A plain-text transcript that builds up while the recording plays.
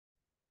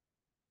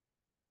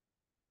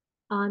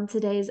On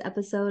today's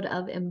episode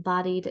of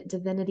Embodied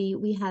Divinity,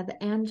 we have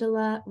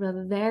Angela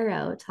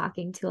Rivero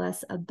talking to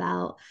us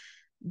about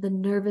the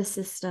nervous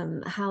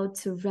system, how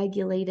to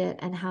regulate it,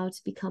 and how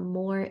to become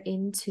more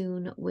in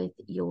tune with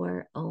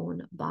your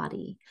own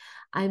body.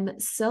 I'm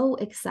so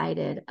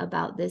excited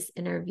about this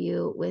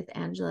interview with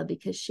Angela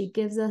because she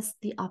gives us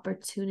the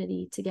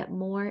opportunity to get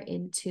more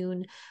in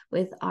tune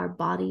with our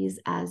bodies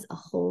as a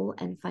whole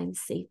and find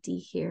safety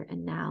here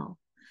and now.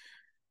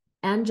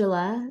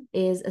 Angela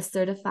is a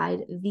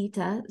certified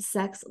Vita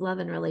sex, love,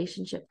 and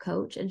relationship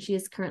coach, and she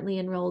is currently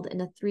enrolled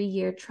in a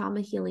 3-year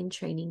trauma healing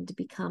training to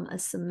become a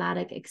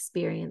somatic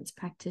experience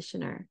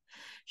practitioner.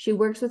 She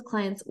works with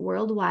clients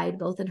worldwide,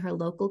 both in her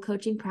local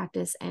coaching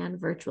practice and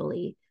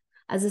virtually.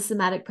 As a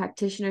somatic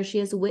practitioner, she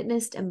has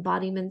witnessed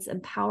embodiment's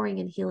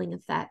empowering and healing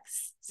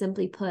effects.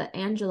 Simply put,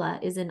 Angela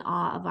is in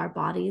awe of our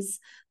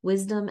bodies,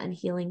 wisdom, and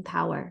healing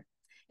power.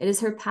 It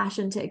is her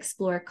passion to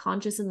explore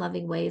conscious and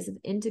loving ways of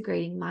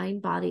integrating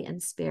mind, body, and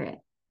spirit.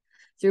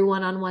 Through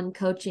one-on-one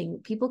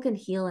coaching, people can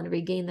heal and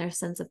regain their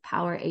sense of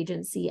power,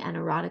 agency, and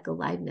erotic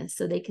aliveness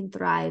so they can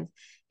thrive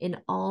in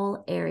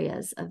all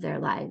areas of their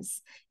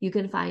lives. You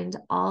can find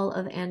all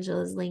of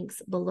Angela's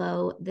links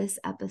below this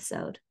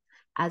episode.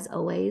 As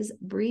always,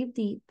 breathe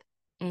deep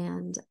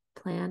and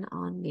plan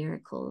on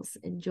miracles.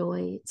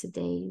 Enjoy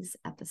today's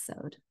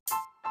episode.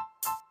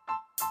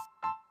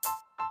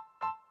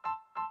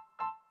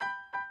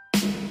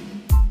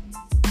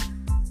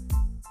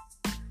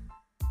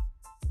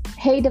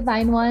 Hey,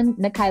 Divine One,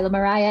 Nikayla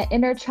Mariah,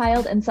 inner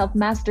child and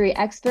self-mastery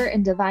expert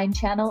and divine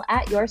channel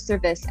at your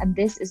service, and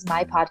this is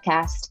my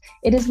podcast.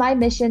 It is my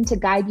mission to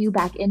guide you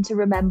back into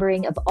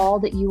remembering of all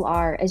that you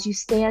are as you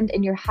stand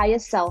in your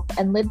highest self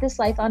and live this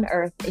life on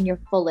earth in your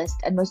fullest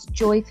and most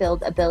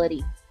joy-filled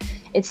ability.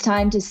 It's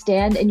time to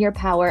stand in your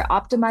power,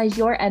 optimize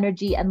your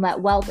energy, and let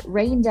wealth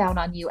rain down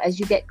on you as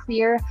you get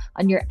clear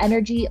on your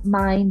energy,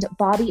 mind,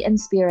 body, and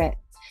spirit.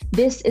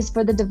 This is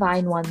for the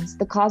divine ones,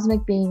 the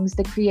cosmic beings,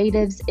 the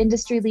creatives,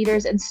 industry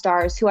leaders, and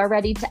stars who are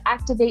ready to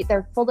activate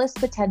their fullest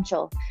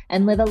potential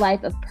and live a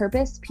life of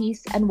purpose,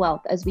 peace, and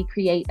wealth as we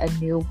create a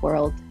new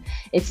world.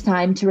 It's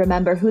time to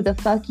remember who the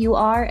fuck you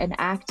are and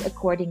act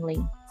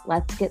accordingly.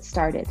 Let's get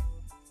started.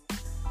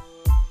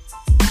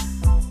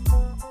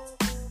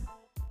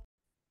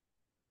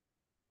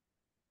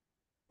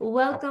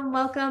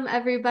 Welcome,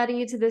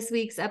 everybody, to this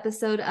week's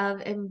episode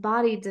of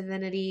Embodied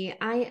Divinity.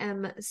 I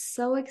am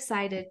so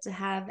excited to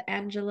have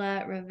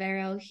Angela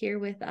Rivero here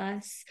with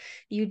us.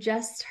 You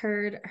just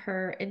heard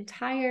her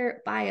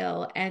entire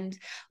bio, and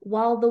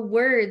while the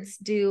words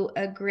do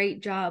a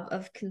great job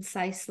of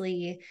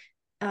concisely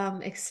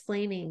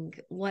explaining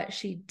what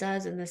she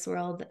does in this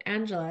world,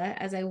 Angela,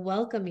 as I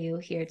welcome you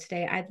here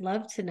today, I'd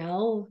love to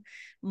know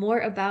more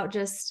about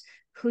just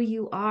who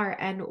you are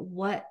and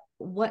what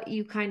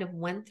you kind of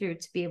went through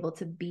to be able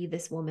to be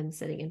this woman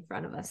sitting in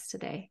front of us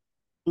today.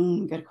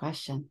 Good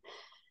question.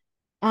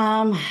 So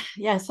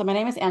my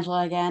name is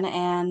Angela again,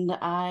 and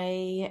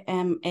I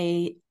am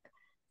a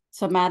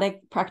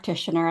somatic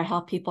practitioner. I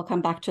help people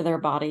come back to their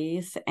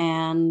bodies,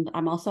 and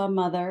I'm also a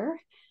mother,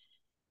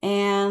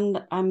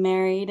 and I'm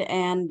married,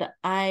 and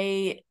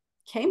I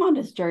came on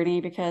this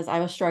journey because I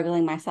was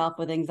struggling myself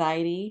with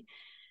anxiety,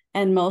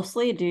 and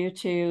mostly due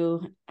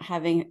to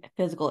having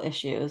physical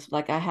issues.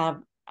 Like I have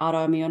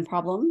autoimmune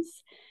problems.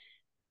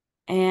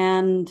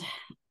 And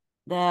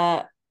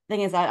the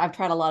thing is, I've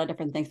tried a lot of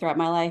different things throughout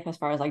my life as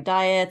far as like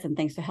diets and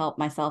things to help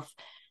myself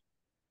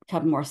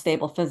become more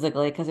stable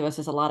physically, because it was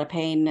just a lot of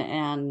pain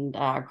and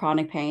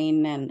chronic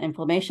pain and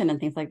inflammation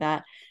and things like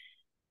that.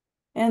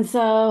 And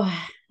so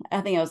I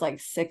think it was like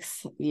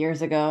 6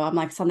 years ago, I'm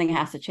like, something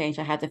has to change.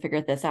 I had to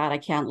figure this out. I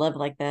can't live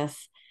like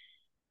this.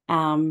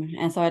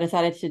 And so I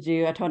decided to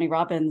do a Tony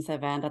Robbins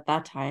event at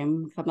that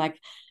time. I'm like,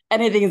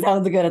 anything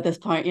sounds good at this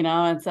point,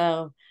 And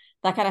so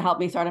that kind of helped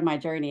me start on my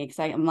journey, because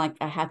I'm like,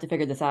 I have to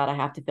figure this out. I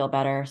have to feel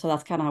better. So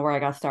that's kind of where I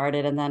got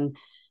started. And then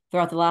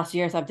throughout the last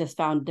years, I've just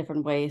found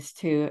different ways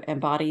to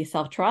embody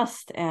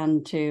self-trust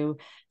and to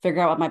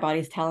figure out what my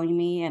body's telling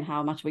me and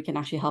how much we can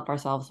actually help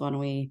ourselves when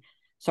we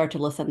start to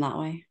listen that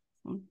way.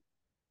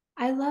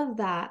 I love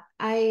that.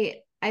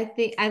 I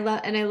think I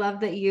love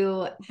that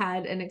you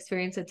had an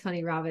experience with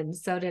Tony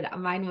Robbins. So did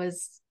mine.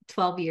 Was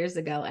 12 years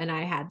ago, and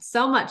I had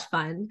so much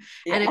fun,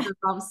 and it's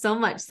evolved so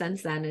much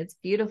since then. It's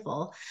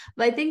beautiful.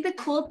 But I think the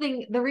cool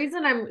thing, the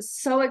reason I'm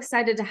so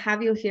excited to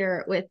have you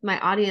here with my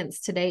audience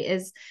today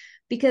is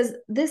because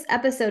this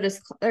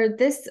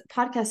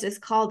podcast is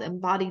called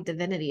Embodied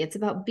Divinity. It's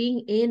about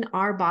being in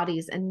our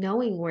bodies and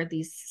knowing we're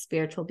these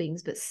spiritual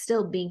beings, but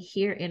still being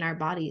here in our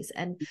bodies.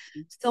 And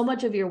so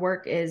much of your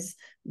work is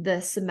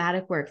the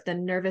somatic work, the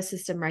nervous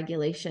system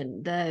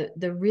regulation,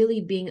 the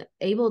really being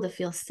able to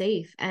feel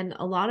safe. And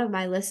a lot of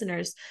my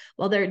listeners,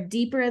 while they're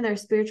deeper in their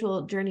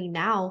spiritual journey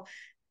now,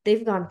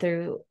 they've gone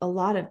through a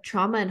lot of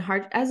trauma and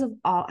hard, as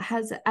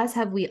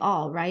have we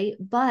all, right?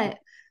 But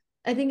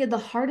I think the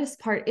hardest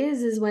part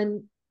is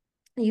when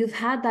you've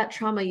had that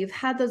trauma, you've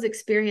had those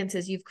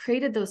experiences, you've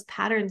created those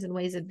patterns and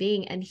ways of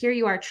being, and here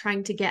you are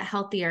trying to get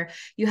healthier.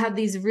 You have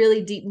these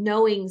really deep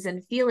knowings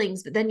and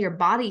feelings, but then your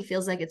body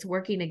feels like it's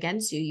working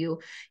against you.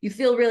 You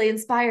feel really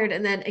inspired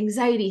and then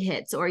anxiety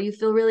hits, or you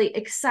feel really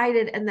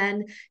excited and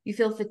then you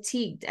feel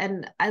fatigued.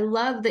 And I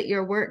love that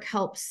your work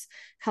helps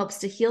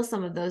to heal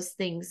some of those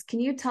things. Can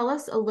you tell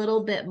us a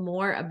little bit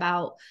more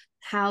about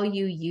how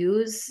you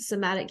use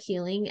somatic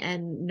healing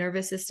and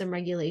nervous system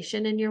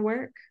regulation in your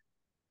work?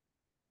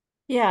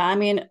 Yeah, I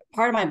mean,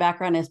 part of my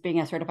background is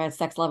being a certified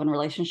sex, love, and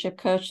relationship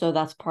coach. So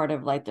that's part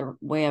of like the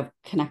way of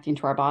connecting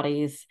to our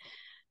bodies.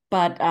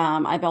 But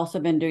I've also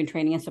been doing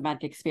training in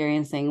somatic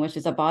experiencing, which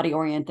is a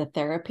body-oriented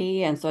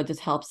therapy. And so it just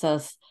helps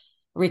us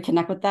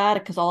reconnect with that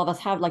because all of us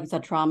have, like you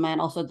said, trauma,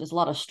 and also there's a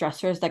lot of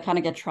stressors that kind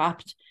of get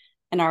trapped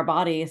in our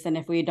bodies. And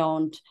if we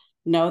don't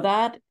know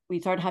that, we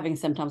start having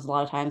symptoms a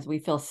lot of times. We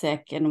feel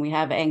sick and we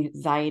have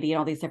anxiety and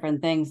all these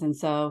different things. And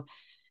so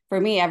for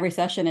me, every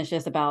session is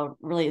just about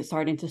really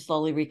starting to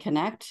slowly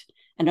reconnect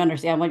and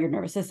understand what your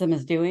nervous system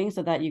is doing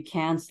so that you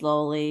can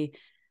slowly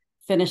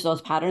finish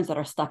those patterns that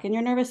are stuck in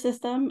your nervous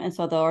system. And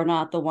so they're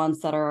not the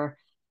ones that are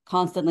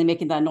constantly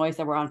making that noise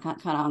that we're kind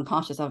of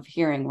unconscious of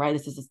hearing, right?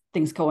 This is just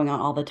things going on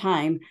all the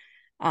time.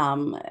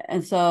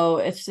 And so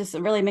it's just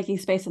really making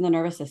space in the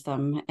nervous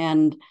system.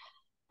 And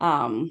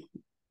um,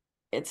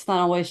 it's not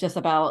always just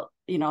about,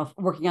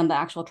 working on the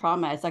actual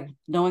trauma. It's like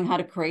knowing how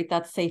to create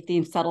that safety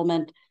and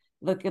settlement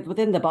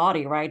within the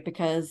body, right?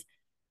 Because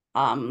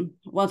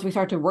once we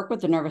start to work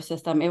with the nervous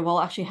system, it will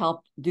actually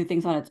help do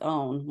things on its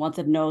own once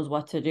it knows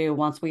what to do,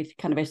 once we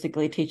kind of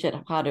basically teach it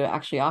how to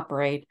actually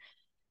operate.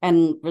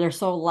 And there's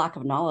so lack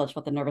of knowledge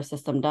what the nervous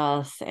system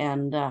does.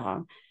 And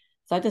so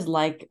I just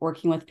like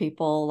working with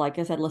people, like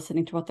I said,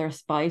 listening to what their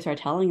bodies are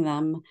telling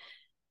them.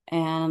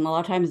 And a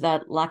lot of times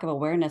that lack of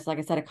awareness, like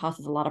I said, it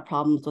causes a lot of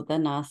problems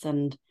within us.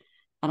 And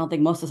I don't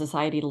think most of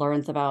society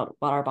learns about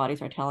what our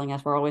bodies are telling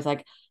us. We're always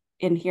like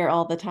in here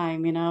all the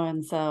time,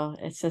 and so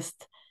it's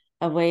just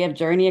a way of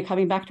journey of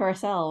coming back to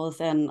ourselves,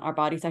 and our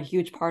body's a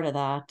huge part of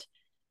that.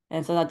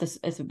 And so that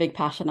just is a big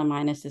passion of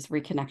mine, is just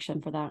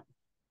reconnection for that.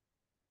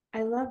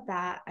 I love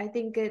that. I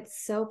think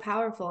it's so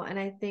powerful. And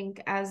I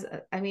think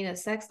a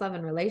sex, love,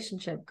 and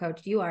relationship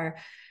coach, you are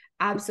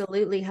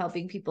absolutely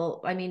helping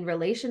people. I mean,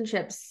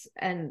 relationships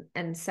and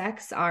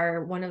sex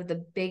are one of the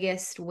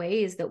biggest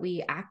ways that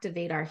we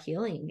activate our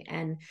healing.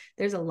 And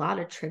there's a lot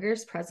of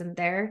triggers present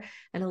there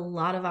and a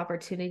lot of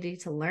opportunity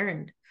to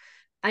learn.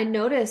 I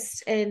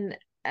noticed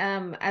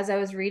as I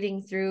was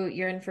reading through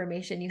your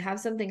information, you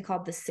have something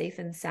called the Safe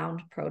and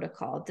Sound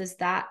protocol. Is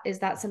that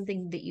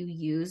something that you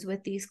use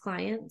with these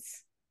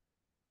clients?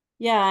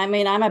 Yeah, I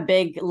mean, I'm a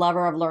big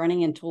lover of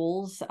learning and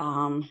tools.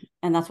 And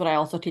that's what I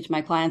also teach my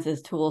clients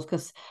is tools,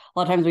 because a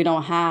lot of times we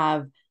don't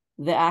have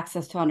the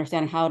access to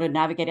understanding how to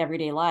navigate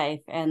everyday life.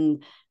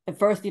 And at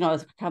first,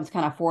 it becomes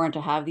kind of foreign to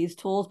have these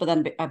tools, but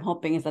then I'm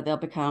hoping is that they'll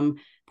become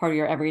part of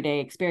your everyday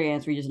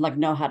experience where you just like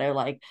know how to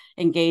like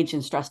engage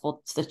in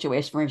stressful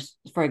situations,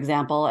 for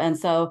example. And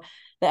so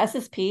the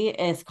SSP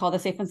is called the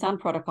Safe and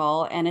Sound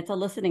Protocol, and it's a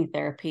listening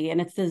therapy,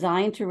 and it's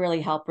designed to really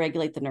help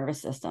regulate the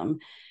nervous system.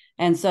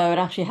 And so it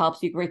actually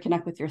helps you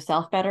reconnect with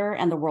yourself better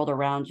and the world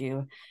around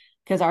you,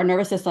 because our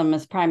nervous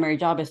system's primary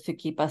job is to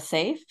keep us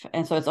safe.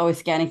 And so it's always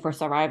scanning for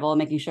survival and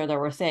making sure that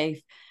we're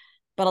safe.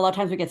 But a lot of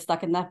times we get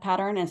stuck in that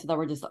pattern. And so that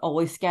we're just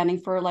always scanning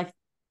for like,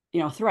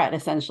 threat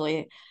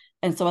essentially.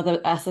 And so with the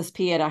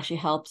SSP, it actually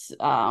helps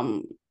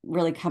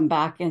really come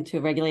back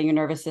into regulating your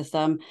nervous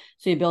system.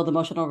 So you build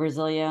emotional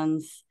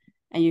resilience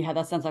and you have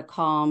that sense of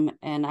calm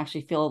and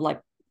actually feel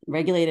like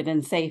regulated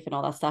and safe and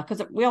all that stuff,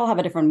 because we all have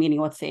a different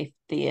meaning what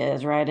safety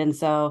is, right? And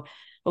so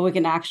but we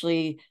can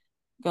actually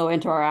go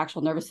into our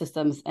actual nervous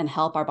systems and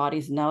help our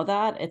bodies know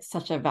that, it's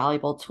such a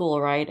valuable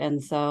tool, right?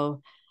 And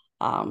so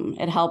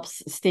it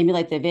helps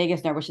stimulate the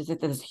vagus nerve, which is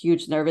like this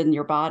huge nerve in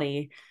your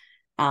body.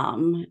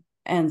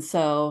 And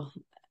so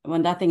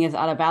when that thing is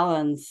out of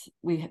balance,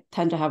 we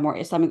tend to have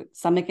more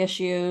stomach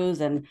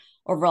issues and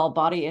overall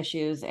body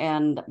issues,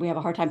 and we have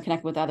a hard time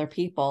connecting with other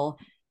people,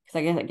 because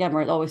I guess again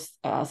we're always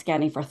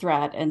scanning for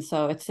threat. And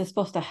so it's just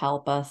supposed to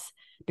help us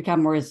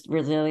become more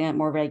resilient,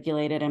 more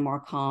regulated, and more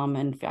calm,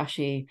 and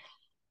actually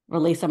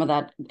release some of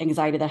that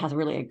anxiety that has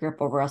really a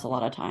grip over us a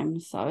lot of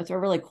times. So it's a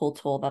really cool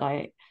tool that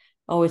I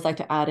always like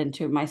to add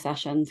into my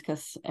sessions,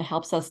 because it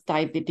helps us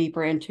dive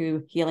deeper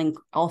into healing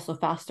also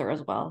faster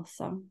as well.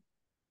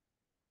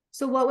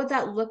 So what would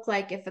that look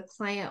like if a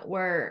client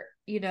were,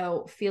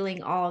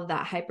 feeling all of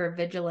that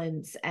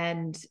hypervigilance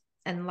and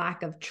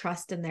lack of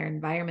trust in their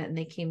environment, and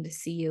they came to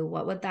see you?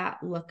 What would that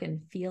look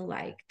and feel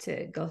like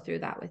to go through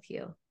that with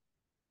you?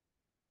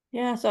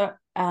 Yeah, so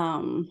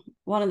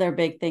one of their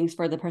big things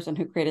for the person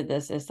who created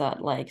this is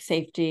that like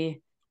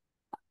safety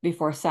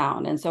before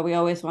sound. And so we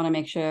always want to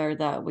make sure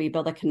that we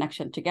build a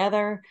connection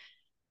together.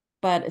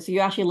 But so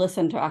you actually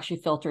listen to actually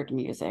filtered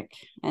music.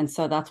 And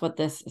so that's what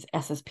this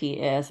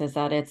SSP is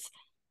that it's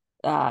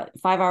 5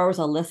 hours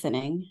of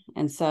listening.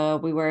 And so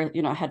we wear,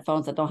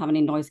 headphones that don't have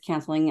any noise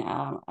canceling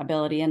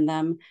ability in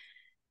them.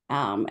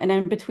 And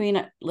then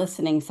between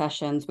listening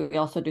sessions, we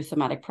also do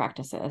somatic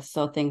practices.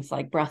 So things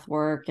like breath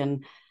work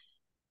and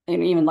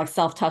even like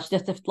self-touch,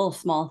 just the little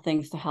small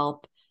things to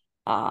help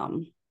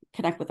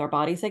connect with our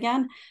bodies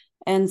again.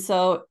 And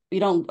so you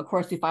don't, of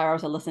course, do 5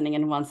 hours of listening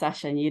in one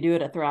session. You do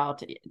it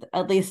throughout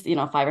at least,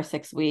 5 or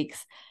 6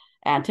 weeks.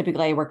 And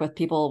typically I work with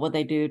people where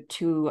they do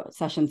 2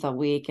 sessions a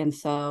week. And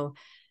so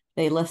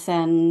they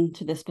listen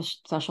to this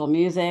special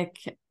music,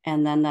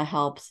 and then that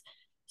helps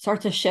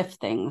start to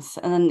shift things.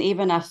 And then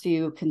even as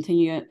you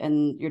continue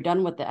and you're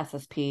done with the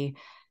SSP,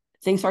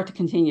 things start to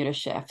continue to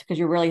shift because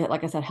you're really,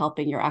 like I said,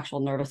 helping your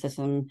actual nervous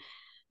system.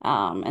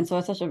 And so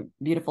it's such a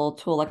beautiful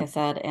tool, like I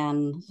said.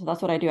 And so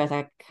that's what I do, as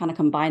I kind of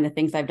combine the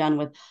things I've done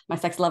with my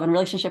sex, love, and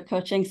relationship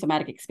coaching,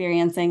 somatic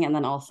experiencing, and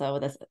then also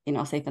this,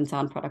 safe and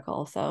sound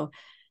protocol. So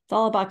it's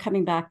all about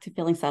coming back to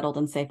feeling settled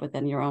and safe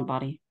within your own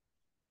body.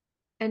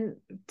 And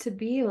to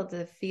be able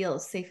to feel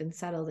safe and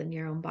settled in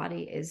your own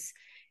body is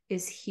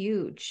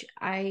huge.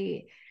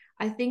 I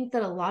think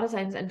that a lot of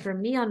times, and for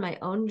me on my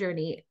own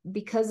journey,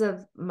 because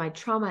of my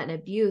trauma and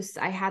abuse,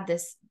 I had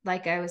this,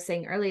 like I was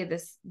saying earlier,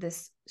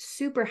 this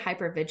super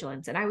hyper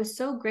vigilance. And I was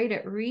so great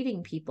at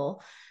reading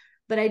people,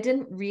 but I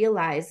didn't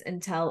realize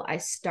until I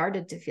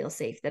started to feel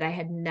safe that I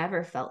had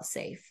never felt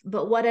safe.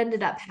 But what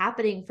ended up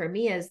happening for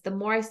me is the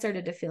more I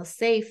started to feel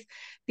safe,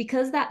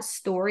 because that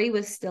story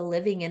was still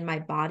living in my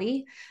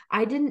body,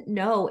 I didn't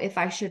know if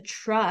I should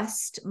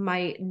trust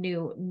my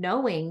new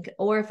knowing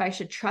or if I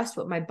should trust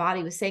what my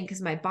body was saying,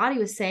 because my body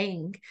was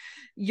saying,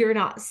 you're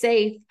not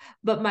safe.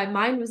 But my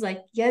mind was like,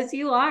 yes,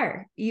 you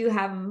are. You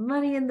have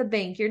money in the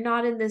bank. You're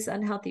not in this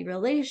unhealthy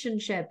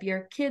relationship.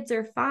 Your kids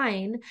are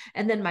fine.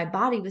 And then my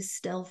body was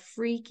still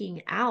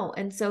freaking out.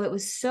 And so it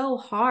was so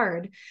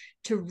hard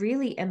to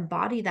really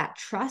embody that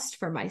trust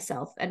for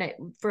myself. And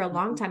for a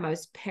long time, I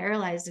was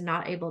paralyzed and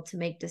not able to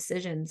make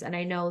decisions. And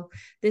I know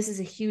this is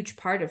a huge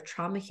part of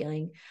trauma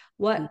healing.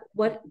 What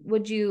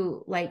would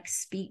you like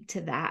speak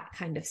to that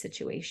kind of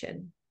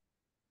situation?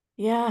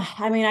 Yeah,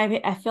 I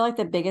mean, I feel like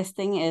the biggest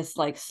thing is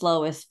like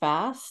slow is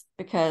fast,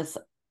 because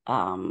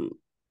um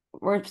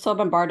we're so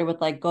bombarded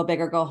with like go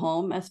big or go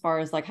home as far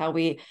as like how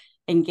we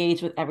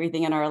engage with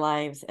everything in our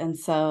lives. And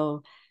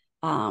so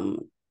um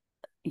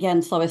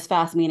again, slow is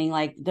fast, meaning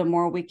like the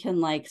more we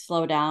can like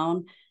slow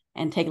down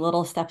and take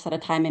little steps at a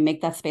time and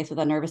make that space with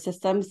our nervous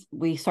systems,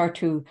 we start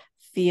to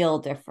feel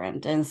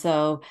different. And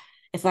so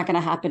it's not going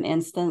to happen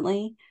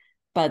instantly,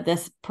 but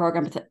this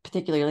program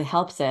particularly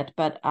helps it.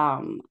 But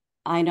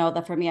I know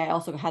that for me, I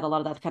also had a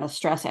lot of that kind of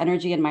stress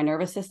energy in my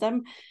nervous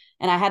system,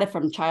 and I had it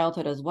from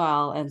childhood as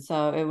well. And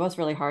so it was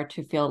really hard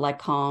to feel like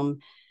calm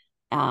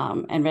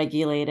and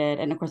regulated.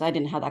 And of course, I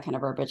didn't have that kind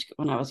of verbiage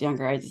when I was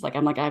younger.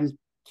 I'm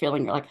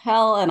feeling like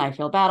hell and I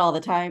feel bad all the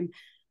time.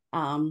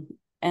 Um,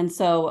 and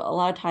so a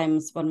lot of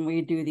times when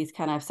we do these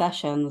kind of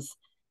sessions,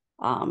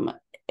 um,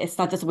 it's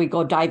not just we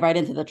go dive right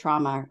into the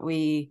trauma.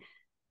 We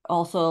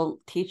also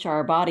teach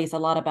our bodies a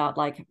lot about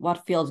like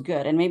what feels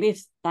good. And maybe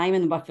it's not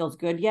even what feels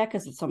good yet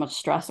because it's so much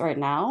stress right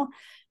now,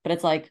 but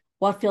it's like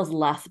what feels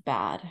less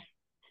bad.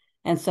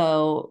 And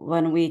so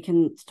when we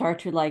can start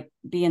to like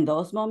be in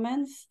those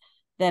moments,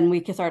 then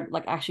we can start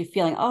like actually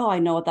feeling, oh, I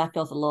know what that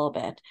feels a little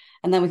bit.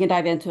 And then we can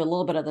dive into a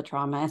little bit of the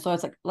trauma. And so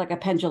it's like a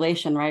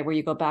pendulation, right? Where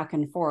you go back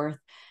and forth.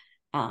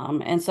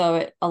 And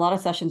so a lot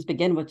of sessions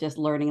begin with just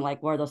learning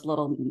like where those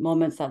little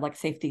moments that like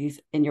safeties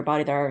in your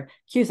body that are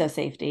cues of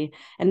safety.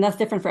 And that's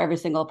different for every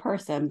single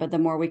person. But the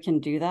more we can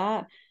do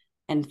that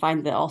and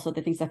find that also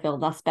the things that feel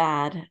less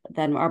bad,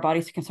 then our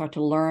bodies can start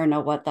to learn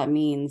what that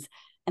means.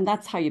 And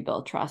that's how you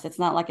build trust. It's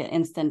not like an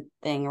instant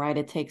thing, right?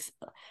 It takes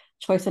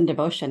choice and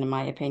devotion, in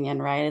my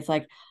opinion, right? It's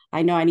like,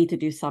 I know I need to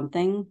do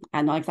something.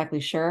 I'm not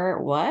exactly sure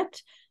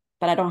what,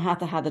 but I don't have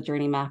to have the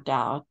journey mapped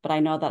out. But I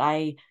know that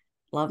I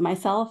love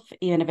myself,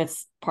 even if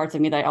it's parts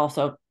of me that I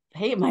also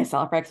hate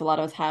myself, right? Because a lot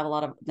of us have a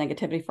lot of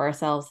negativity for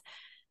ourselves,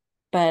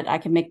 but I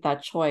can make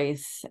that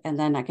choice, and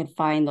then I can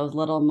find those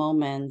little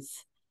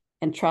moments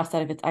and trust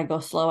that if I go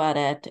slow at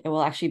it, it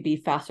will actually be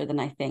faster than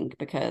I think,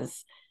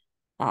 because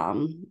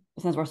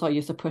since we're so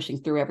used to pushing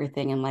through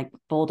everything and like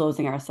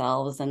bulldozing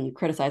ourselves and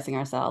criticizing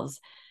ourselves,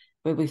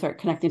 we start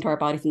connecting to our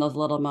bodies in those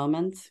little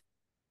moments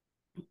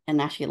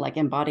and actually like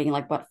embodying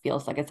like what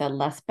feels, like I said,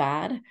 less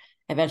bad,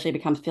 eventually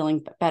becomes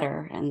feeling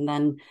better. And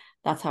then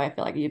that's how I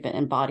feel like you've been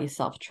embody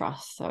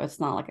self-trust. So it's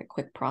not like a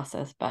quick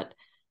process, but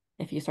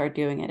if you start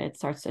doing it, it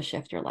starts to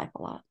shift your life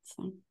a lot.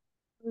 So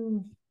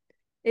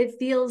It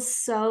feels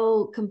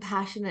so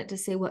compassionate to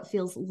say what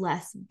feels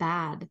less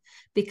bad,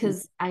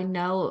 because I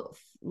know,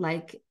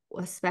 like,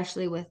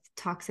 especially with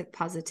toxic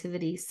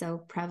positivity so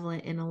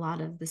prevalent in a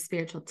lot of the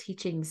spiritual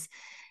teachings,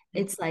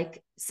 it's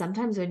like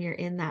sometimes when you're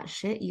in that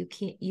shit, you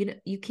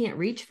can't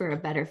reach for a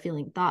better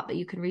feeling thought, but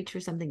you can reach for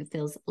something that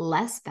feels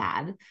less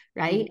bad,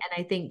 right? And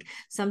I think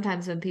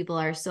sometimes when people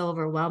are so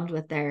overwhelmed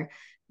with their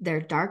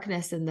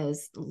darkness and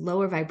those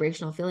lower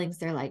vibrational feelings,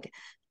 they're like,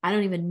 I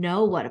don't even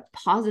know what a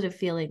positive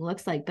feeling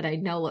looks like, but I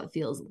know what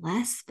feels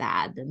less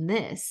bad than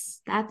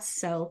this. That's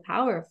so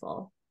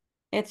powerful.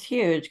 it's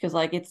huge because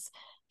like it's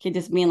can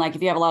just mean like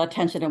if you have a lot of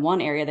tension in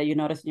one area that you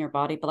notice in your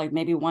body, but like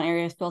maybe one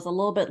area feels a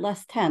little bit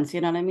less tense,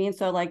 you know what I mean?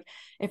 So like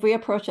if we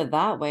approach it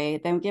that way,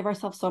 then we give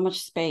ourselves so much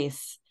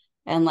space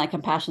and like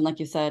compassion, like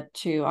you said,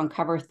 to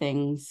uncover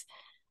things.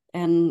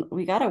 And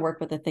we got to work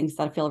with the things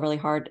that feel really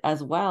hard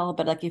as well.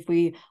 But like if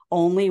we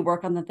only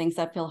work on the things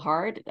that feel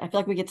hard, I feel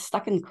like we get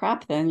stuck in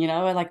crap then, you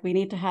know, and like we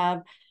need to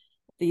have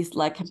these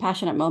like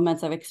compassionate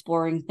moments of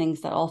exploring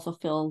things that also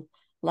feel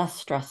less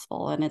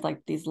stressful. And it's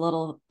like these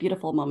little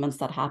beautiful moments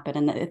that happen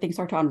and things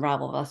start to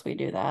unravel as we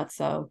do that.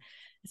 So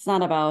it's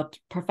not about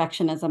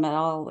perfectionism at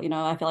all. You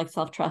know, I feel like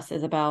self-trust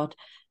is about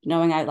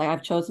knowing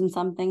I've chosen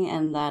something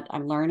and that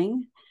I'm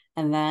learning.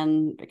 And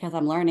then because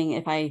I'm learning,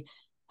 if I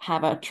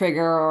have a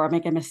trigger or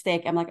make a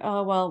mistake, I'm like,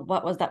 oh, well,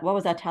 what was that? What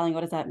was that telling?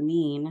 What does that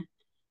mean?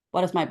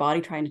 What is my body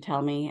trying to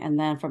tell me? And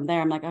then from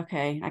there, I'm like,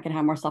 okay, I can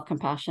have more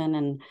self-compassion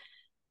and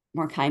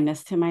more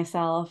kindness to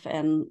myself.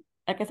 And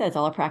like I said, it's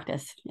all a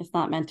practice. It's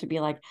not meant to be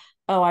like,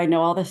 oh, I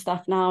know all this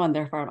stuff now and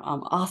therefore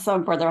I'm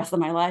awesome for the rest of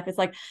my life. It's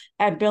like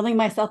I'm building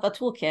myself a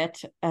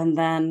toolkit. And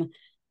then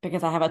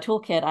because I have a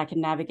toolkit, I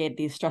can navigate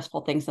these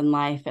stressful things in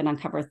life and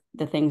uncover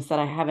the things that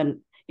I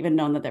haven't even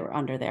known that they were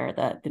under there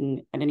that I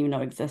didn't even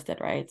know existed.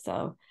 Right.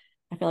 So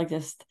I feel like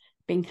just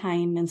being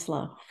kind and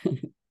slow.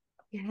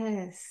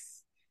 Yes.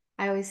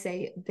 I always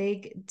say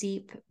big,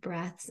 deep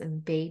breaths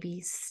and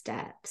baby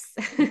steps.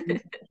 I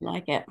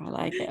like it. I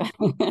like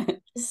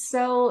it.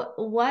 So,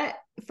 what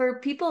for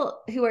people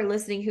who are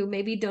listening who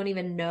maybe don't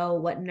even know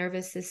what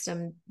nervous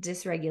system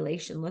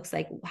dysregulation looks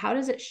like, how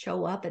does it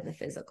show up in the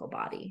physical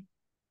body?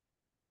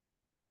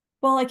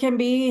 Well, it can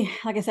be,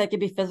 like I said, it can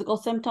be physical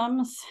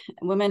symptoms.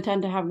 Women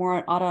tend to have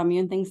more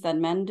autoimmune things than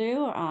men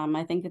do.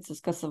 I think it's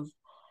just because of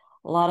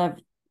a lot of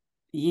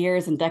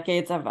years and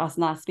decades of us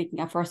not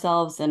speaking up for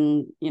ourselves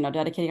and, you know,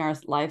 dedicating our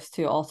lives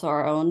to also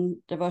our own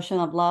devotion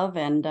of love.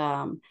 And,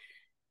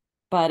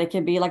 but it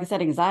can be, like I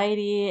said,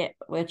 anxiety,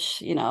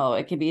 which, you know,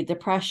 it can be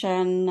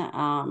depression,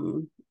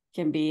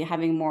 can be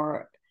having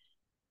more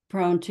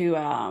prone to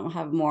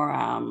have more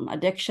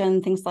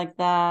addiction, things like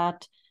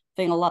that,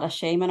 feeling a lot of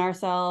shame in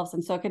ourselves.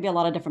 And so it could be a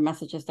lot of different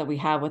messages that we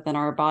have within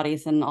our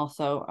bodies and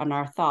also on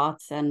our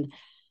thoughts. And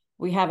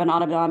we have an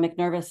autonomic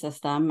nervous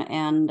system.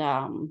 And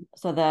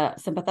so the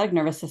sympathetic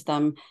nervous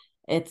system,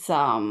 it's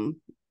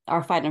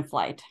our fight and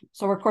flight.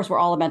 So of course, we're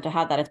all meant to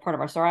have that. It's part of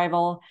our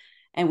survival.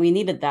 And we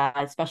needed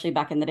that, especially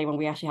back in the day when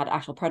we actually had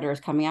actual predators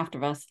coming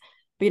after us.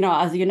 But, you know,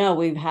 as you know,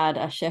 we've had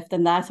a shift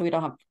in that. So we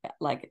don't have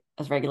like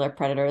as regular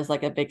predators,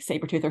 like a big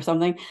saber tooth or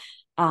something.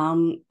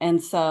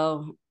 And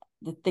so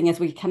the thing is,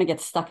 we kind of get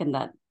stuck in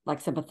that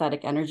like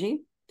sympathetic energy.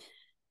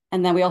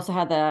 And then we also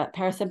have the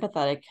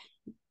parasympathetic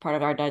part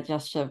of our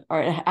digestive,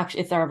 or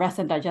actually it's our rest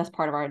and digest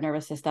part of our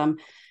nervous system.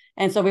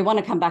 And so we want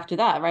to come back to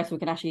that, right? So we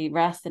can actually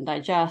rest and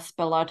digest.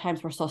 But a lot of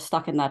times we're so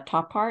stuck in that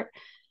top part.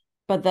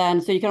 But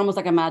then, so you can almost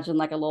like imagine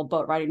like a little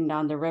boat riding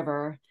down the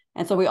river.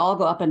 And so we all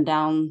go up and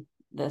down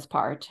this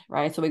part,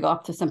 right? So we go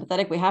up to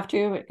sympathetic. We have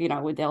to, you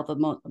know, we deal with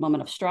the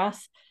moment of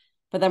stress,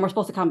 but then we're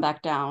supposed to come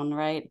back down,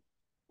 right?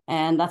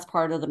 And that's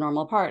part of the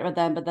normal part. But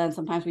then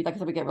sometimes we, like I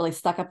said, we get really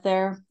stuck up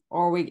there,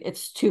 or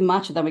it's too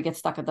much, and then we get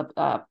stuck at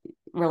the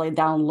really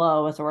down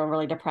low, so we're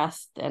really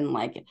depressed and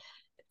like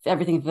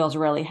everything feels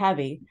really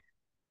heavy.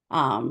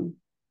 Um,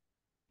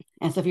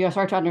 and so if you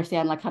start to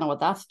understand like kind of what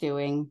that's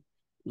doing,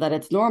 that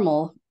it's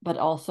normal, but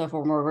also if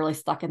we're really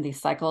stuck in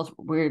these cycles,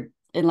 we're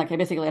in like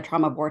basically a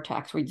trauma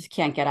vortex. We just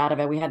can't get out of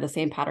it. We had the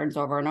same patterns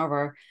over and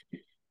over.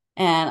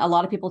 And a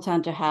lot of people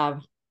tend to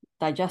have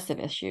digestive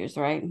issues,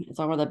 right? It's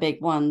one of the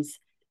big ones.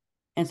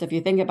 And so if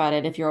you think about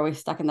it, if you're always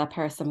stuck in that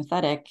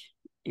parasympathetic,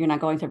 you're not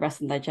going to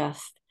rest and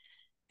digest.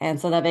 And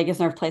so that vagus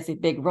nerve plays a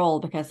big role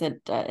because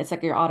it's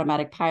like your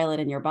automatic pilot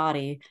in your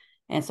body.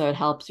 And so it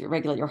helps you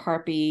regulate your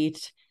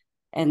heartbeat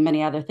and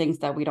many other things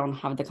that we don't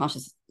have the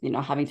conscious, you know,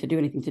 having to do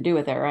anything to do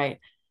with it, right?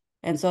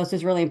 And so it's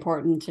just really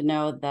important to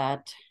know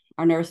that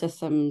our nervous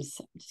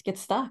systems just get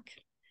stuck.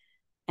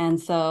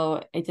 And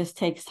so it just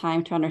takes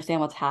time to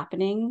understand what's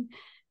happening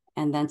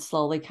and then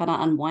slowly kind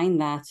of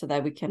unwind that so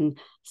that we can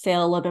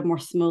sail a little bit more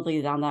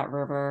smoothly down that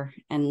river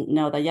and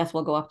know that, yes,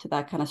 we'll go up to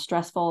that kind of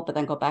stressful, but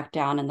then go back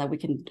down and that we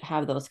can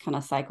have those kind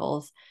of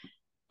cycles.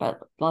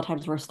 But a lot of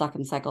times we're stuck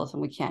in cycles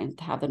and we can't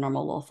have the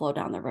normal little flow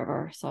down the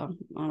river. So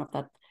I don't know if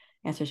that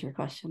answers your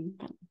question.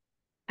 But.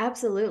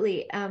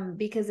 Absolutely.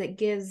 Because it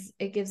gives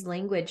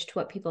language to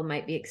what people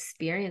might be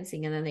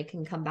experiencing, and then they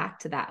can come back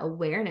to that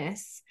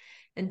awareness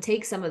and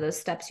take some of those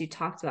steps you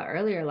talked about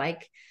earlier,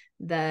 like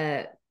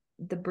the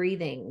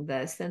breathing,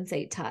 the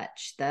sensate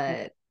touch,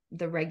 the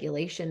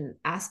regulation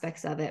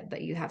aspects of it.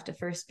 But you have to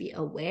first be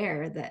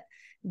aware that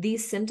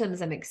these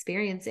symptoms I'm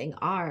experiencing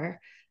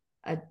are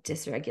a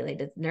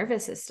dysregulated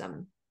nervous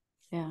system.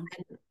 Yeah.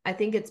 And I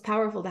think it's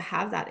powerful to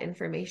have that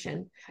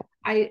information.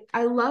 I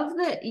love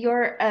that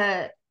you're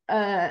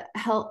a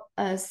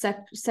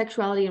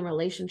sexuality and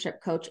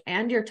relationship coach,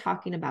 and you're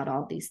talking about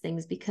all these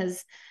things,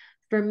 because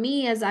for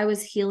me, as I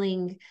was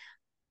healing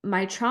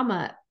my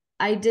trauma,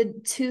 I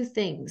did two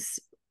things.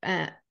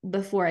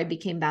 before I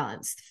became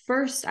balanced.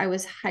 First, I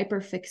was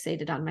hyper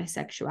fixated on my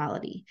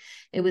sexuality.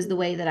 It was the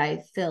way that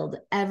I filled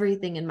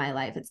everything in my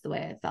life. It's the way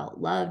I felt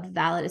loved,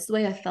 valid. It's the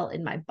way I felt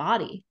in my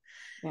body.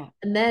 Yeah.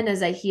 And then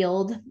as I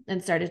healed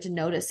and started to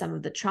notice some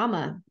of the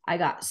trauma, I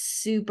got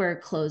super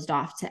closed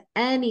off to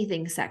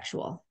anything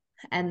sexual.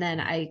 And then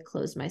I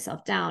closed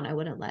myself down. I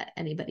wouldn't let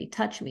anybody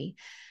touch me.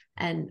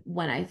 And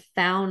when I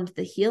found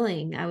the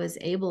healing, I was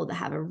able to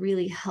have a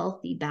really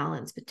healthy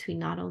balance between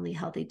not only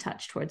healthy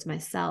touch towards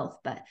myself,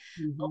 but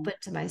open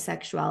to my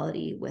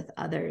sexuality with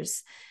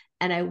others.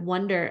 And I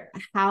wonder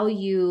how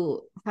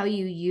you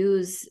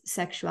use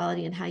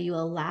sexuality and how you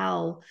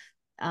allow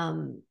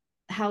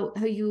how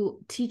you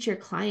teach your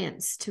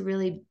clients to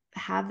really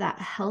have that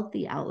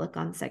healthy outlook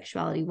on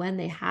sexuality when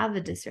they have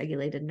a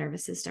dysregulated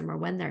nervous system or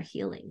when they're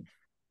healing.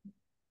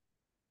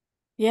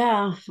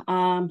 Yeah.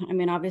 I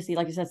mean, obviously,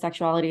 like you said,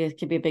 sexuality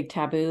can be a big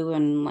taboo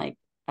and like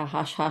a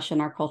hush hush in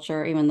our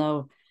culture, even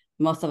though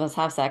most of us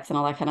have sex and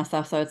all that kind of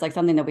stuff. So it's like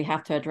something that we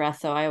have to address.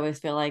 So I always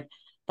feel like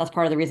that's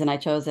part of the reason I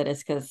chose it, is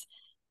because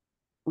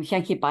we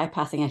can't keep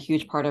bypassing a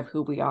huge part of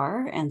who we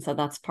are. And so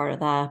that's part of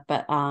that.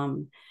 But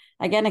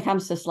again, it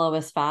comes to slow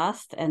is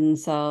fast. And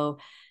so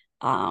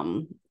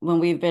when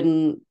we've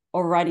been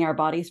overriding our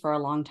bodies for a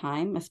long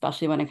time,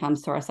 especially when it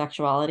comes to our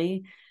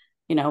sexuality,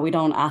 we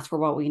don't ask for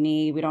what we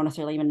need. We don't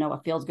necessarily even know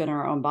what feels good in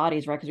our own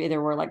bodies, right? Because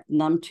either we're like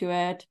numb to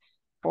it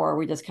or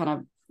we just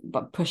kind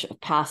of push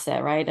past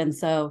it, right? And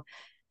so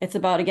it's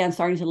about, again,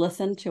 starting to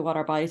listen to what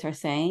our bodies are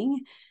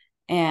saying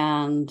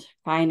and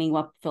finding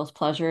what feels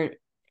pleasure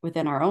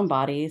within our own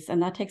bodies.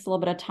 And that takes a little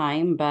bit of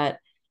time, but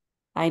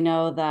I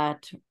know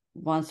that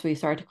once we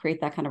start to create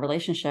that kind of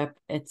relationship,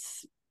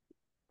 it's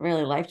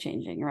really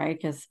life-changing, right?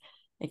 Because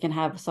it can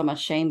have so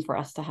much shame for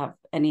us to have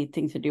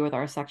anything to do with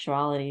our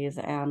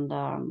sexualities. And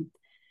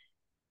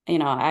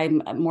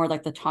I'm more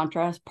like the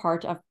tantra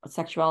part of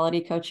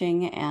sexuality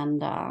coaching,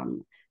 and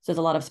so there's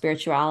a lot of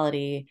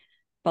spirituality,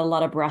 but a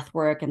lot of breath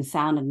work and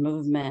sound and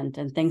movement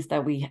and things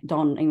that we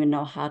don't even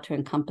know how to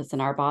encompass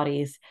in our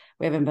bodies.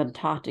 We haven't been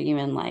taught to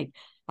even like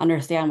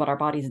understand what our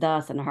bodies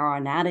does and how our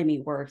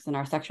anatomy works and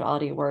our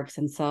sexuality works.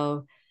 And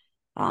so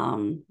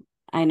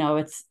I know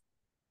it's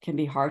can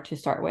be hard to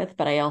start with,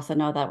 but I also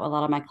know that a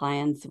lot of my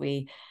clients,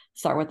 we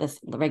start with this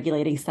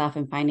regulating stuff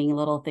and finding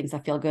little things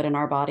that feel good in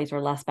our bodies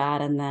or less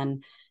bad, and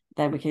then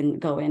we can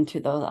go into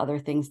those other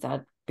things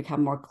that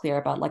become more clear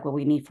about like what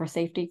we need for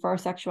safety for our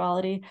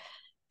sexuality,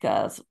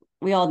 because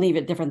we all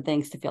need different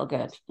things to feel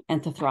good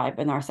and to thrive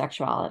in our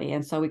sexuality.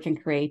 And so we can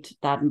create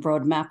that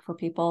roadmap for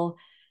people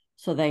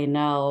so they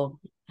know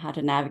how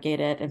to navigate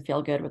it and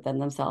feel good within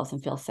themselves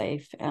and feel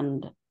safe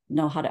and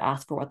know how to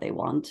ask for what they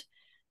want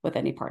with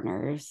any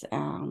partners.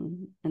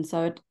 And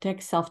so it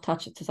takes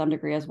self-touch to some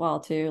degree as well,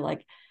 too,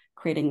 like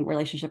creating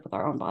relationship with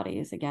our own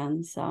bodies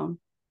again. So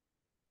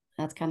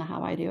that's kind of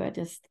how I do it.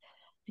 Just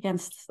again,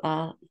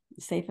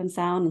 safe and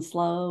sound and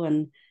slow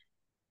and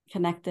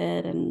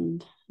connected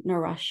and no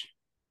rush.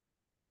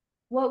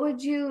 What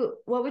would you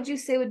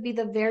say would be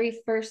the very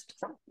first?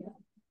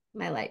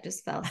 My light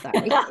just fell,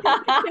 sorry.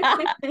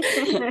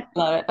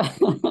 Love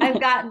I've it.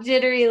 got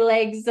jittery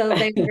legs, so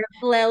they were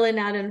flailing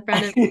out in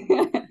front of me.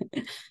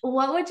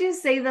 What would you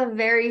say the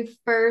very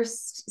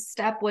first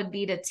step would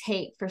be to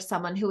take for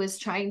someone who is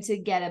trying to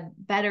get a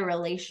better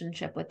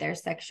relationship with their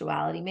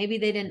sexuality? Maybe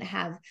they didn't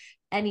have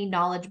any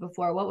knowledge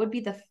before. What would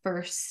be the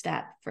first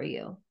step for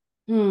you?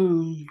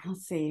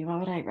 Let's see. What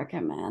would I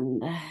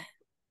recommend?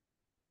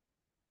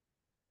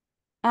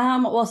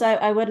 Well, so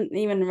I wouldn't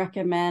even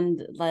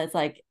recommend, let's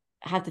like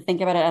have to think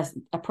about it as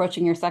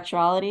approaching your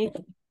sexuality,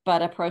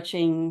 but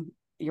approaching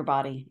your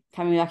body,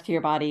 coming back to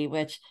your body,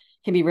 which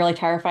can be really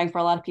terrifying for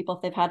a lot of people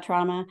if they've had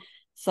trauma.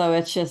 So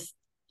it's just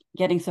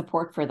getting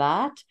support for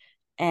that.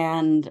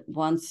 And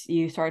once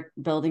you start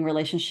building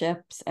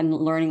relationships and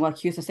learning what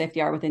cues of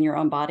safety are within your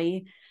own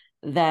body,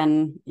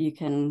 then you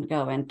can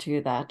go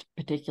into that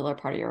particular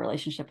part of your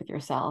relationship with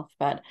yourself.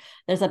 But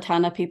there's a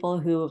ton of people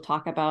who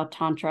talk about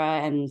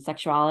tantra and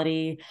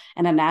sexuality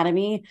and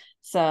anatomy.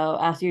 So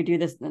as you do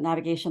this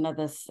navigation of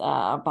this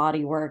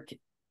body work,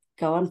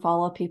 go and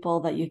follow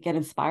people that you get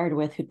inspired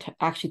with who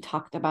actually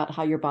talked about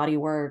how your body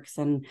works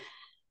and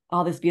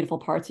all these beautiful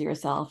parts of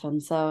yourself.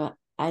 And so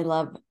I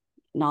love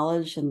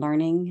knowledge and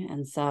learning.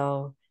 And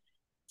so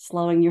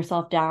slowing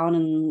yourself down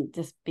and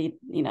just be,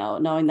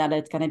 knowing that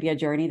it's going to be a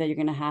journey that you're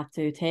going to have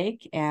to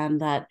take, and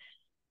that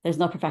there's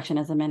no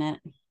perfectionism in it.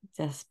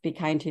 Just be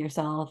kind to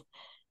yourself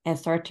and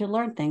start to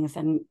learn things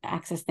and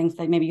access things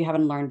that maybe you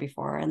haven't learned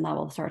before. And that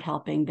will start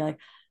helping be like,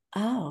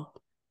 oh,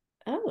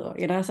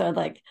 so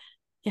like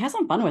you have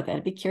some fun with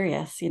it, be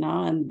curious,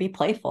 and be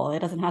playful. It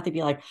doesn't have to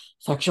be like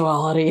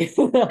sexuality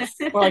or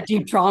like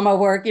deep trauma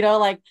work,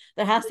 like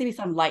there has to be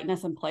some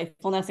lightness and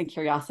playfulness and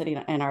curiosity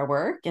in our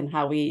work and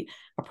how we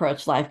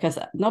approach life, because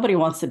nobody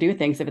wants to do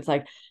things if it's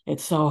like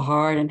it's so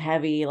hard and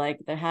heavy. Like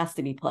there has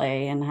to be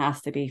play and has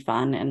to be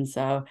fun. And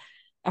so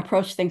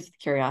approach things with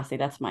curiosity.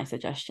 That's my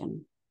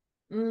suggestion.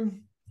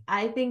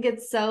 I think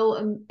it's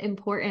so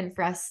important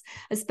for us,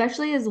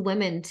 especially as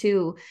women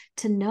too,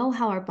 to know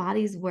how our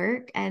bodies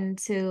work and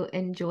to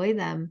enjoy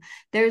them.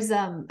 There's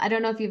I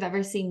don't know if you've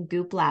ever seen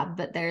Goop Lab,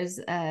 but there's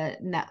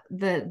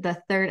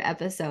the third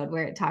episode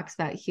where it talks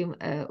about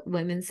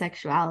women's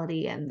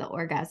sexuality and the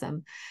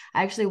orgasm.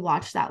 I actually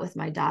watched that with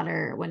my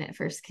daughter when it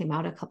first came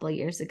out a couple of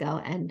years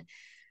ago, and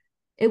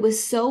it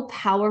was so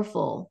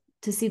powerful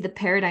to see the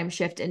paradigm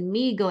shift in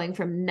me going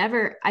from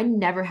I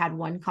never had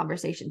one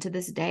conversation to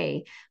this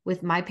day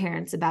with my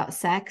parents about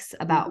sex,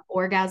 about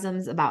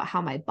orgasms, about how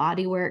my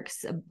body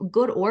works,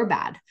 good or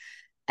bad.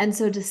 And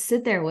so to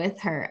sit there with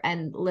her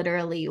and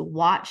literally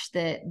watch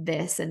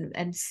this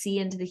and see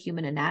into the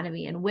human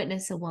anatomy and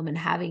witness a woman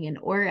having an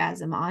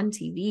orgasm on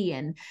TV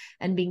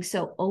and being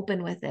so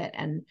open with it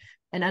and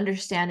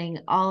understanding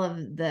all of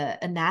the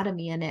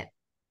anatomy in it,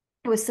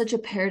 it was such a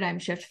paradigm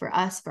shift for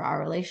us, for our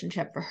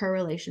relationship, for her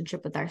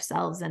relationship with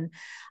ourselves. And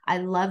I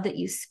love that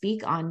you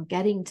speak on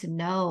getting to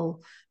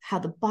know how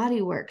the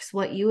body works,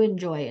 what you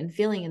enjoy, and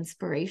feeling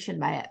inspiration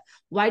by it.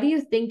 Why do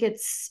you think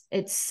it's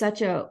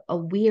such a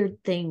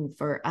weird thing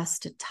for us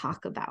to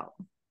talk about?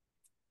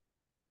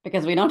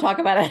 Because we don't talk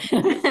about it.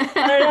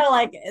 I don't know,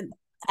 like,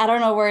 I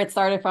don't know where it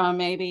started from,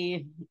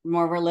 maybe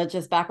more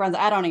religious backgrounds.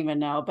 I don't even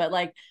know, but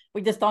like,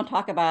 we just don't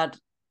talk about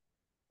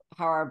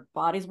how our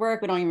bodies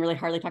work. We don't even really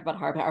hardly talk about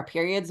how our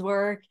periods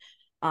work.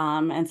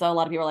 And so a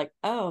lot of people are like,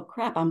 oh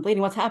crap, I'm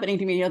bleeding. What's happening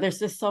to me? You know, there's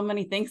just so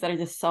many things that are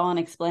just so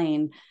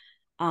unexplained.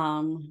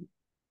 And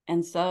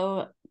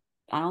so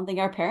I don't think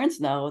our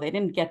parents know. They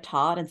didn't get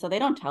taught. And so they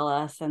don't tell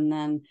us. And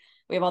then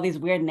we have all these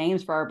weird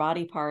names for our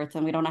body parts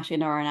and we don't actually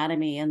know our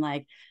anatomy. And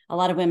like a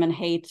lot of women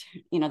hate,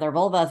 you know, their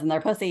vulvas and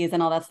their pussies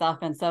and all that stuff.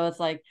 And so it's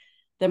like,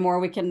 the more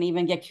we can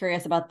even get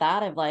curious about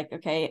that of like,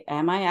 okay,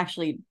 am I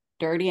actually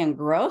dirty and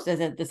gross? Is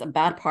it this a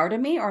bad part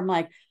of me? Or I'm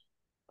like,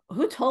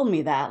 who told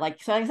me that?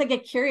 Like, so I guess I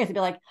get curious and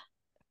be like,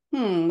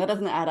 that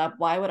doesn't add up.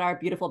 Why would our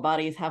beautiful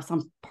bodies have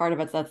some part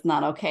of it that's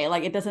not okay?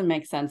 Like, it doesn't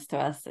make sense to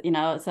us, you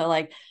know? So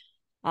like,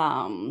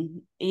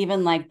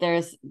 even like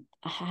there's,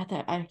 I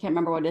can't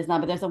remember what it is now,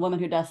 but there's a woman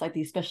who does like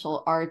these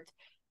special art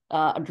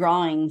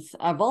drawings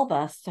of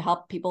vulvas to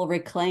help people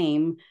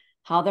reclaim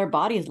how their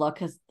bodies look,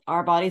 because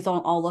our bodies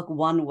don't all look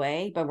one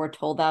way, but we're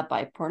told that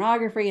by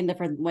pornography in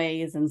different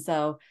ways. And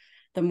so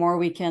the more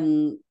we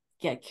can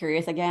get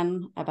curious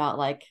again about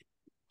like,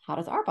 how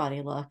does our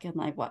body look? And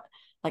like, what,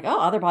 like,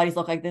 oh, other bodies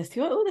look like this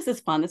too. Oh, this is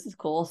fun. This is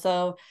cool.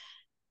 So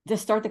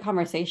just start the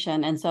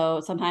conversation. And so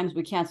sometimes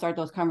we can't start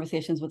those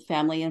conversations with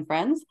family and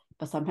friends,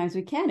 but sometimes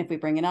we can if we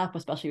bring it up,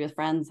 especially with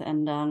friends.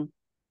 And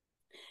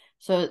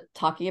so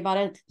talking about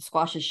it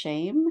squashes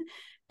shame,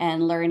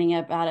 and learning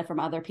about it from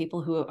other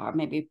people who are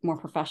maybe more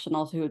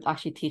professionals who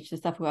actually teach this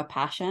stuff, who have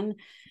passion.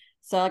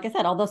 So like I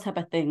said, all those type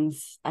of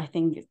things, I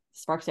think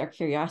sparks our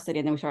curiosity.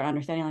 And then we start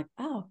understanding like,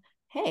 oh,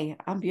 hey,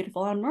 I'm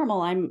beautiful, I'm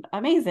normal, I'm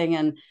amazing,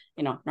 and,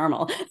 you know,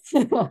 normal.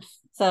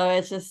 So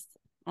it's just,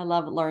 I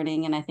love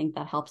learning. And I think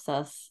that helps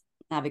us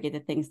navigate the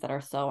things that are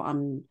so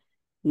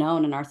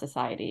unknown in our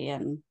society,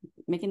 and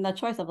making that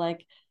choice of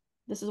like,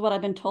 this is what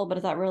I've been told, but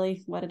is that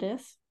really what it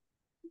is?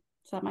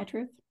 Is that my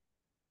truth?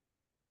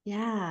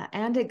 Yeah.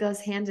 And it goes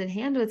hand in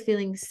hand with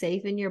feeling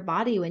safe in your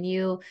body when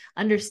you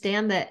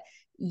understand that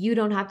you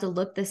don't have to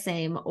look the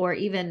same or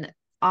even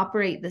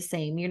operate the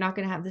same. You're not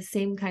going to have the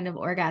same kind of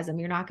orgasm.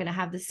 You're not going to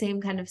have the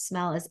same kind of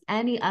smell as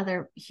any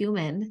other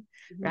human,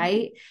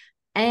 right?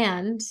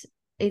 And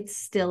it's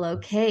still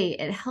okay.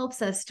 It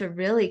helps us to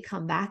really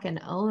come back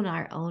and own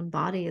our own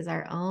bodies,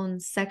 our own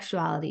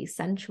sexuality,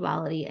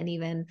 sensuality, and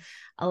even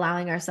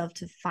allowing ourselves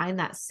to find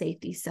that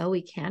safety so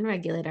we can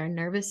regulate our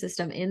nervous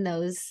system in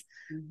those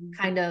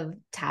kind of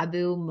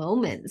taboo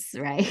moments,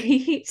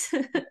 right?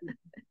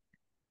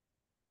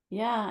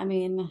 Yeah, I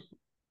mean,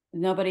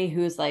 nobody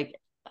who's like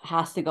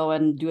has to go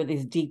and do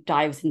these deep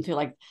dives into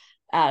like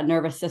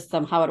nervous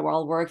system, how it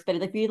all works. But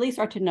if you at least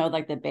start to know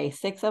like the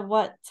basics of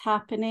what's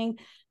happening,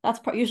 that's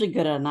usually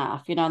good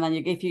enough, you know. And then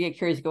if you get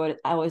curious, go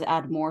always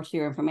add more to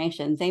your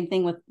information. Same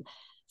thing with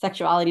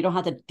sexuality. You don't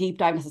have to deep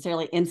dive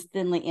necessarily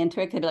instantly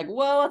into it. Could be like,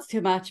 whoa, that's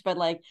too much. But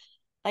like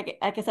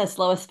I said,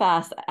 slow is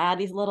fast. Add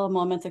these little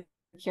moments of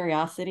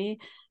curiosity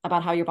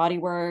about how your body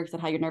works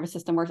and how your nervous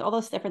system works, all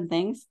those different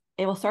things.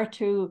 It will start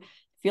to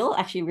feel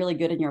actually really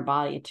good in your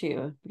body too,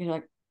 because you're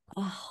like,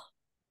 oh,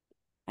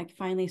 I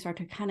finally start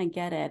to kind of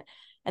get it.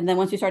 And then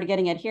once you start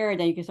getting it here,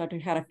 then you can start to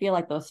kind of feel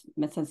like those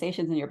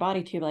sensations in your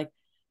body too, like,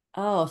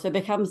 oh, so it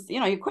becomes, you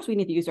know, of course we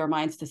need to use our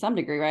minds to some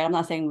degree, right? I'm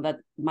not saying that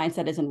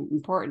mindset isn't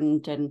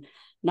important and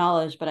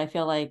knowledge, but I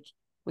feel like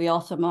we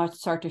also must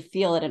start to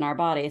feel it in our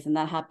bodies. And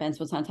that happens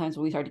when sometimes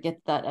we start to get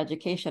that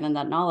education and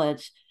that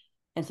knowledge.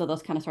 And so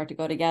those kind of start to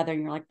go together,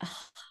 and you're like, oh,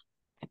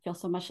 I feel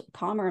so much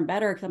calmer and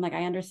better because I'm like,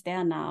 I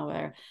understand now.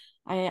 Or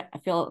I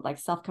feel like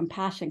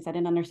self-compassion because I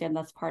didn't understand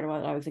that's part of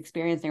what I was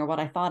experiencing or what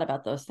I thought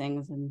about those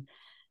things. And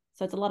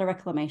so it's a lot of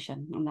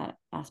reclamation on that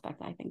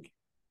aspect, I think.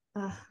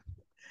 Oh,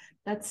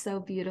 that's so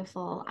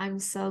beautiful. I'm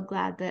so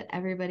glad that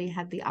everybody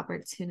had the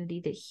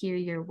opportunity to hear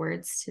your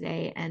words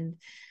today. And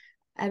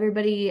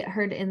Everybody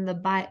heard in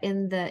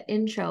the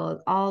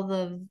intro, all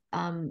the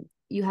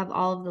you have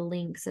all of the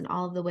links and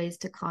all of the ways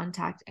to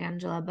contact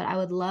Angela, but I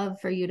would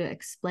love for you to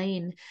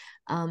explain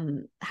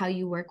how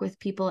you work with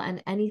people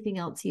and anything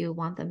else you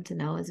want them to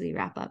know as we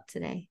wrap up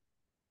today.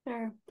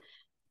 Sure.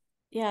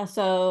 Yeah,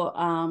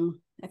 so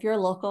if you're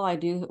local, I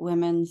do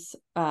women's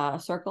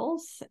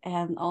circles,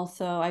 and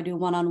also I do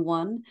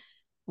one-on-one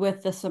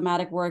with the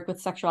somatic work,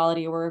 with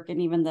sexuality work, and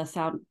even the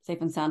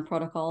safe and sound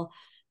protocol.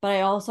 But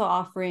I also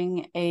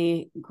offering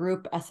a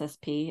group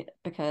SSP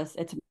because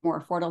it's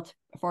more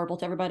affordable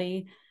to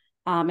everybody.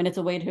 And it's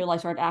a way to like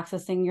start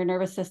accessing your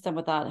nervous system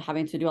without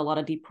having to do a lot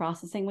of deep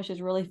processing, which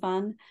is really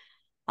fun.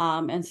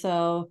 And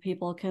so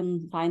people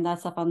can find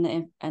that stuff on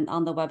the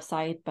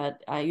website,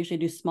 but I usually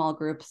do small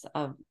groups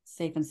of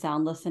safe and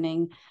sound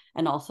listening,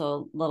 and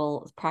also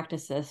little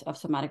practices of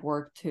somatic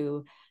work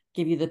to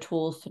give you the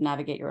tools to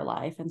navigate your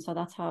life. And so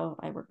that's how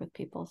I work with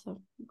people.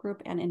 So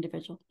group and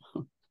individual.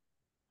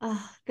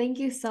 Thank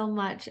you so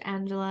much,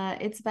 Angela.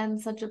 It's been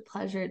such a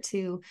pleasure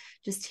to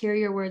just hear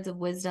your words of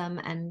wisdom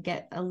and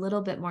get a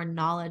little bit more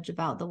knowledge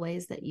about the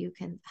ways that you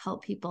can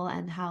help people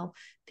and how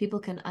people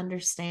can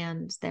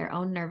understand their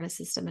own nervous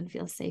system and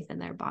feel safe in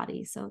their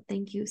body. So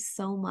thank you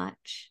so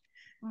much.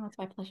 Oh, it's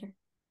my pleasure.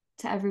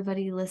 To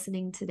everybody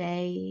listening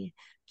today,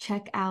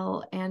 check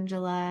out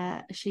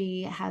Angela.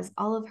 She has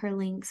all of her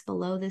links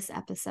below this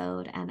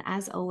episode. And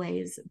as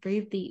always,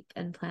 breathe deep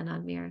and plan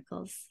on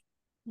miracles.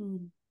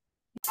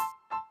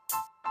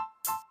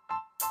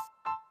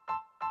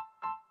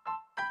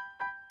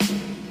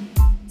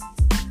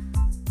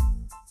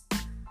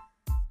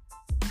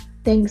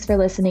 Thanks for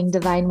listening,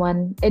 Divine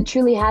One. It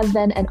truly has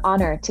been an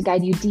honor to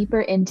guide you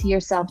deeper into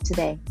yourself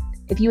today.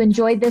 If you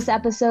enjoyed this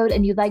episode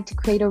and you'd like to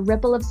create a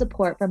ripple of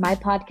support for my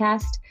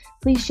podcast,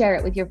 please share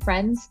it with your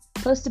friends,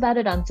 post about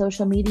it on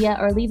social media,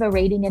 or leave a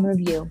rating and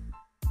review.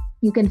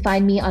 You can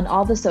find me on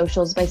all the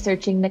socials by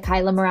searching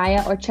Nikayla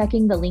Mariah or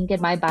checking the link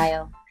in my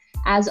bio.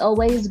 As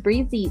always,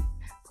 breathe deep,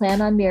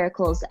 plan on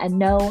miracles, and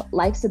know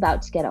life's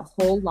about to get a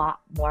whole lot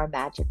more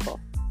magical.